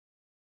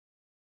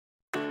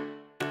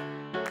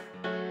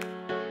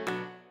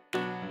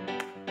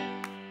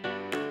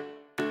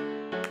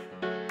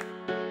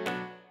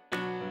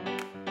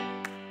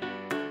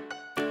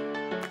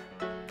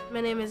My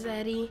name is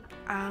Eddie.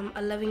 I'm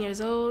 11 years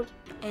old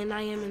and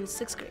I am in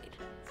 6th grade.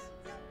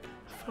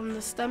 From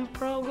the STEM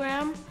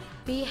program,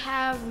 we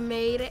have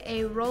made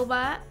a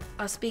robot,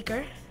 a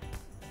speaker,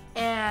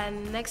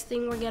 and next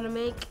thing we're gonna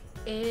make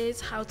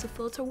is how to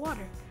filter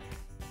water.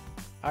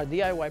 Our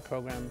DIY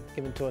program,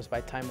 given to us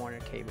by Time Warner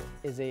Cable,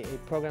 is a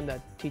program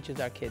that teaches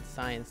our kids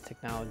science,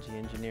 technology,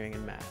 engineering,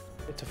 and math.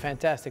 It's a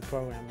fantastic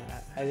program.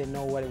 I didn't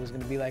know what it was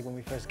going to be like when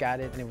we first got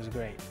it, and it was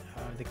great.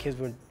 The kids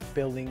were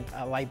building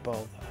a light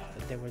bulb.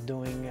 They were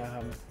doing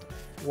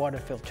water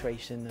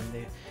filtration, and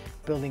they're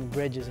building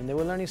bridges, and they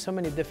were learning so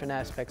many different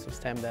aspects of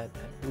STEM that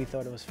we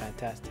thought it was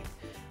fantastic.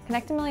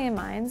 Connect a Million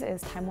Minds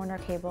is Time Warner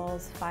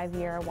Cable's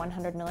 5-year,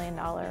 $100 million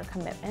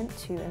commitment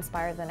to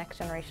inspire the next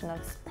generation of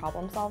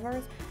problem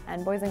solvers,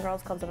 and Boys and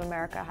Girls Clubs of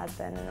America has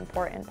been an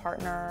important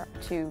partner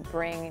to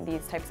bring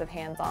these types of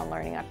hands-on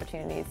learning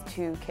opportunities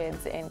to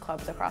kids in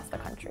clubs across the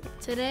country.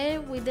 Today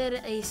we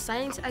did a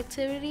science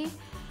activity.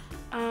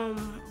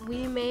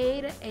 We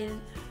made a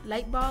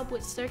light bulb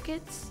with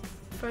circuits.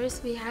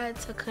 First we had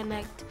to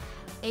connect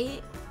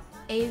 8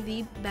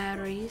 AV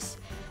batteries.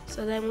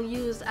 So then we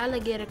used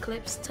alligator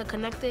clips to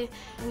connect it.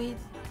 We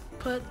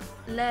put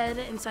lead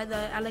inside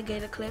the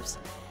alligator clips.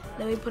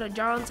 Then we put a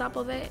jar on top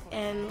of it,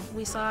 and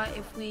we saw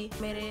if we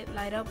made it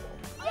light up.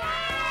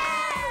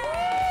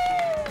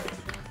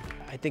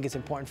 I think it's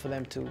important for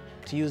them to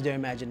use their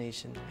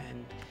imagination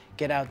and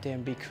get out there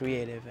and be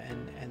creative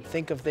and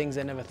think of things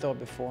they never thought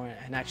before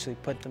and actually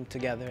put them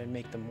together and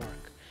make them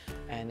work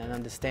and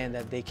understand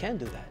that they can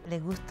do that. Le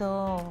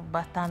gustó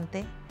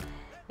bastante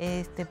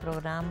este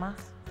programa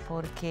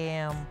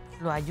porque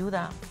lo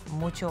ayuda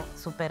mucho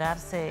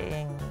superarse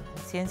en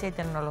ciencia y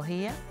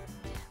tecnología,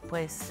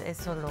 pues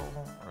eso lo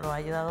ha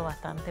ayudado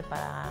bastante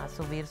para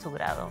subir su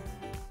grado.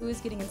 Who is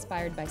getting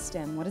inspired by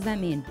STEM? What does that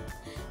mean?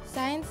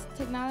 Science,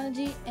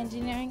 technology,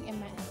 engineering, and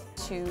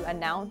math. To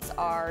announce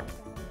our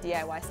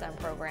DIY STEM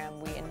program,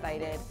 we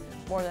invited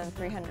more than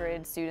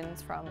 300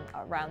 students from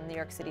around the New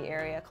York City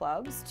area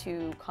clubs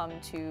to come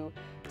to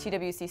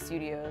TWC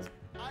Studios.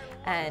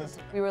 And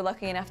we were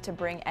lucky enough to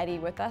bring Eddie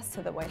with us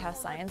to the White House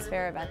Science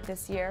Fair event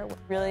this year.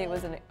 Really, it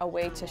was a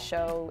way to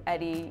show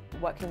Eddie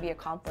what can be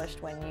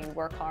accomplished when you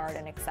work hard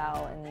and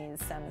excel in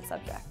these STEM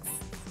subjects.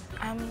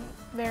 I'm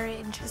very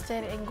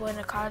interested in going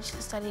to college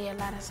to study a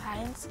lot of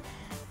science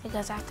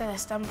because after the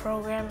STEM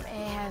program,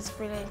 it has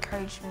really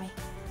encouraged me.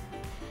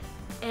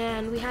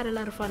 And we had a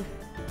lot of fun.